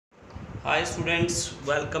Hi students,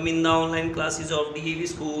 welcome in the online classes of DEV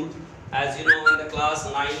school. As you know, in the class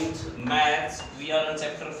 9th maths, we are on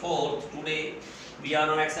chapter 4. Today we are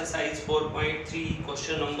on exercise 4.3,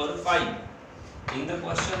 question number 5. In the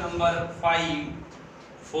question number 5,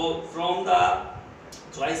 from the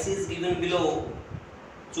choices given below,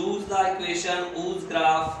 choose the equation whose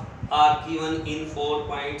graph are given in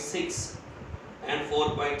 4.6 and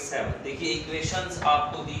 4.7. देखिए equations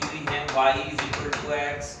आपको दी हुई हैं y is equal to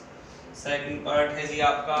x, second part है जी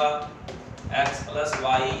आपका x plus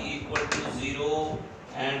y equal to 0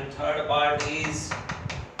 and third part is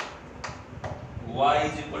y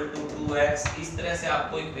is equal to 2x। इस तरह से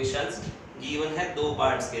आपको इक्वेशंस गिवन है दो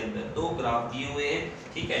पार्ट्स के अंदर, दो ग्राफ दिए हुए हैं,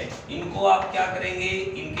 ठीक है। इनको आप क्या करेंगे,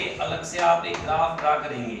 इनके अलग से आप एक ग्राफ ड्रा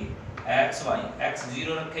करेंगे। x y, x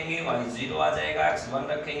 0 रखेंगे y 0 आ जाएगा, x 1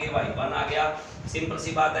 रखेंगे y 1 आ गया, सिंपल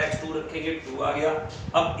सी बात है। x 2 रखेंगे 2 आ गया।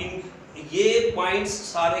 अब इन ये पॉइंट्स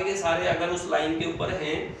सारे के सारे अगर उस लाइन के ऊपर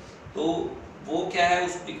हैं तो वो क्या है,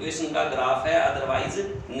 उस इक्वेशन का ग्राफ है, अदरवाइज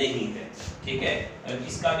नहीं है, ठीक है।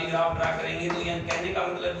 इसका भी ग्राफ ड्रा करेंगे तो ये कहने का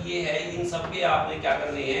मतलब ये है, इन सब के आपने क्या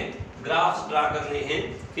करने हैं, ग्राफ्स ड्रा करने हैं।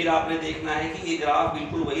 फिर आपने देखना है कि ये ग्राफ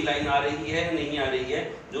बिल्कुल वही लाइन आ रही है नहीं आ रही है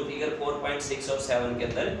जो फिगर 4.6 और 7 के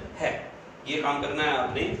अंदर है, ये काम करना है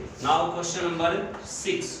आपने। Now question number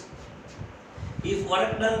 6, if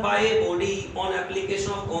work done by a body on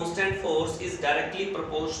application of constant force is directly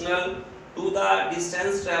proportional to the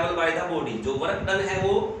distance traveled by the body, जो वर्क डन है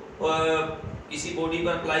वो किसी बॉडी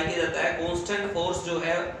पर अप्लाई किया जाता है, कांस्टेंट फोर्स जो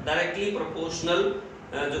है डायरेक्टली प्रोपोर्शनल,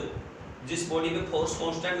 जो जिस बॉडी पे फोर्स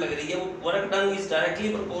कांस्टेंट लग रही है वो work done is directly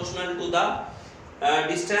proportional to the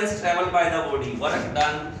distance travelled by the body. Work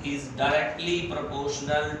done is directly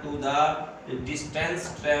proportional to the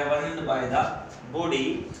distance travelled by the body.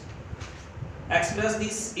 Express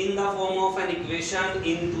this in the form of an equation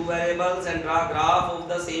in two variables and draw graph of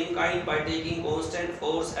the same kind by taking constant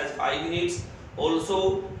force as 5 units. Also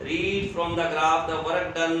read from the graph the work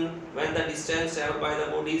done when the distance traveled by the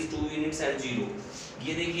body is 2 units and 0।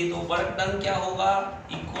 ये देखिए तो work done क्या होगा,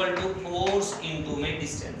 equal to force into में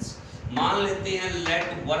distance. मान लेते हैं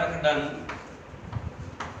late work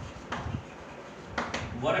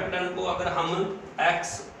done को अगर हम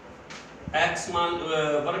x मान,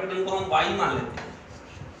 वर्क डन को हम y मान लेते हैं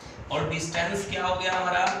और डिस्टेंस क्या हो गया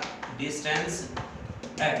हमारा, डिस्टेंस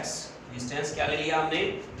x, डिस्टेंस क्या ले लिया हमने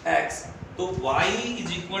x, तो y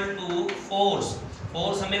is equal to force,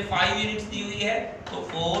 force हमें 5 यूनिट्स दी हुई है तो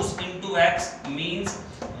force into x means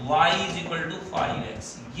y is equal to 5x।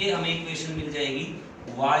 ये हमें इक्वेशन मिल जाएगी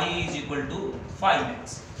y is equal to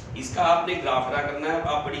 5x। इसका आपने ग्राफ ड्रा करना है,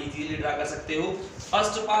 आप बड़ी इजीली ड्रा कर सकते हो।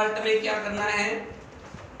 फर्स्ट पार्ट में क्या करना है,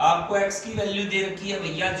 आपको x की वैल्यू दे रखी है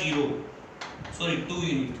भैया 2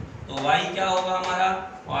 यूनिट, तो y क्या होगा हमारा,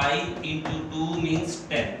 y into 2 means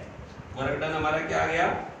 10। Work done हमारा क्या आ गया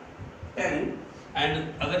 10, एंड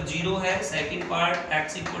अगर 0 है second part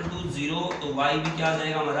x equal to 0 तो y भी क्या आ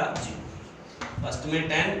जाएगा हमारा 0। फर्स्ट में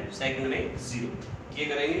 10 सेकंड में 0, ये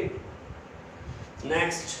करेंगे।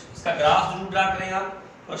 नेक्स्ट इसका ग्राफ जरूर ड्रा करें आप।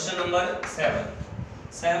 क्वेश्चन नंबर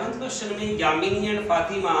 7th क्वेश्चन में Yamini and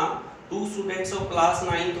Fatima, two students of class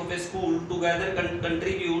 9th of a school together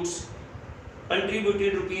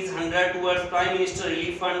contributed rupees 100 towards Prime Minister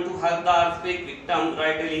Relief Fund to help the earthquake victim.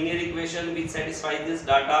 Write a linear equation which satisfies this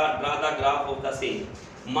data. Draw the graph of the same।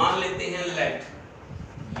 मान लेते हैं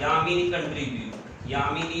late Yamini contribute,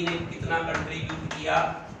 Yamini ने कितना contribute किया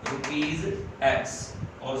rupees x,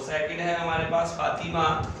 और second है हमारे पास फातिमा,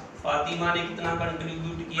 फातिमा ने कितना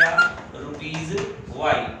कंट्रीब्यूट किया रुपीज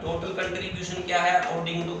y। टोटल कंट्रीब्यूशन क्या है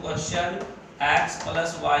according to question, x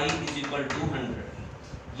plus y is equal to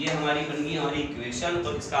 100। ये हमारी बन गई हमारी इक्वेशन,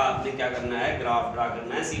 और इसका आपने क्या करना है, ग्राफ ड्रा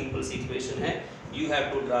करना है। सिंपल सी इक्वेशन है, you have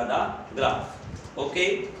to draw the graph. Okay,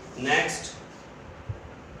 next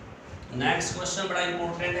question बड़ा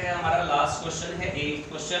इंपॉर्टेंट है हमारा, लास्ट क्वेश्चन है 8th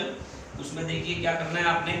क्वेश्चन। उसमें देखिए क्या करना है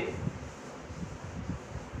आपने,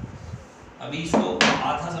 अभी इसको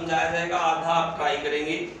आधा समझाया जाएगा, आधा आप ट्राई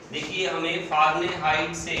करेंगे। देखिए हमें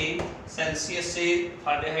फारेनहाइट से सेल्सियस से,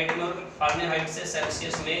 फारेनहाइट से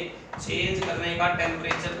सेल्सियस में चेंज करने का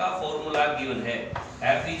टेम्परेचर का फॉर्मूला गिवन है।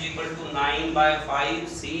 F is equal to 9/5,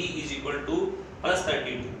 C is equal to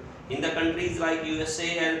 +32। In the countries like USA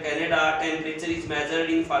and Canada temperature is measured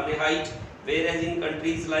in Fahrenheit, whereas in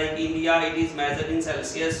countries like India it is measured in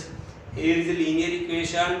Celsius। Here is a linear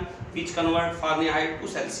equation which convert Fahrenheit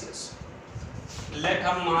to Celsius। Late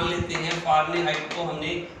हम मान लेते हैं Fahrenheit को हमने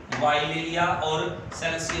y ले लिया और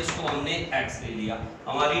Celsius को हमने x ले लिया।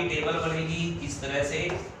 हमारी टेबल बनेगी इस तरह से,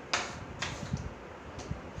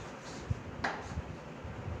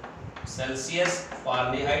 सेल्सियस,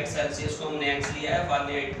 फारेनहाइट, सेल्सियस को हमने x लिया है,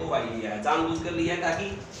 फारेनहाइट को y लिया है, जानबूझ कर लिया है ताकि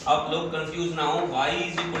आप लोग कंफ्यूज ना हो। y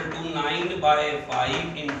 = 9/5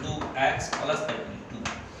 × x + 32।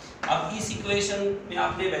 अब इस इक्वेशन में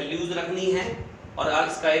आपने वैल्यूज रखनी है और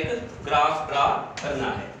इसका एक ग्राफ ड्रा करना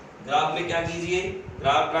है। ग्राफ में क्या कीजिए,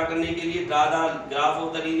 ग्राफ ड्रा करने के लिए draw the graph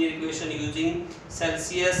of the linear equation using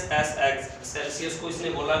Celsius S x। Celsius को इसने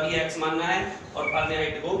बोला भी x मानना है और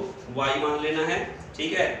फारेनहाइट को y मान लेना है,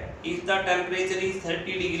 ठीक है। If the temperature is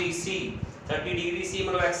 30 degree C, 30 degree C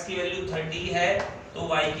मतलब x की वैल्यू 30 है तो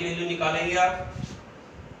y की वैल्यू निकालेंगे आप।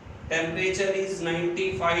 टेम्परेचर इज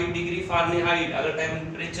 95 डिग्री फारेनहाइट, अगर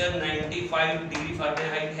टेम्परेचर 95 डिग्री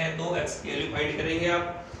फारेनहाइट है तो x की वैल्यू फाइंड करेंगे आप,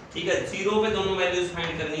 ठीक है। जीरो पे दोनों वैल्यूज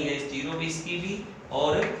फाइंड करनी है, जीरो पे इसकी भी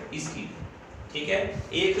और इसकी भी, ठीक है।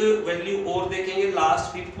 एक वैल्यू और देखेंगे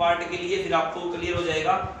लास्ट फिफ्थ पार्ट के लिए, फिर आपको क्लियर हो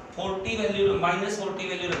जाएगा। 40 वैल्यू, -40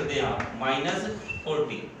 वैल्यू रख दें आप,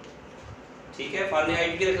 -40, ठीक है।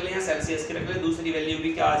 फारेनहाइट की रख लें या सेल्सियस की रख लें, दूसरी वैल्यू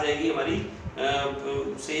भी क्या आ जाएगी हमारी,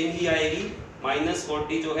 सेम ही आएगी।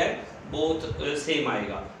 -40 जो है बोथ सेम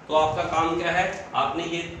आएगा। तो आपका काम क्या है, आपने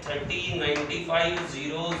ये 30, 95,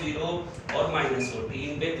 0, 0 और -40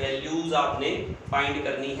 इन पे वैल्यूज आपने फाइंड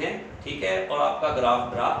करनी है, ठीक है, और आपका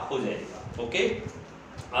ग्राफ ड्रा हो जाएगा। ओके,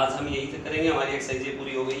 आज हम यही करेंगे, हमारी एक्सरसाइज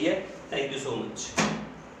पूरी हो गई है। Thank you so much.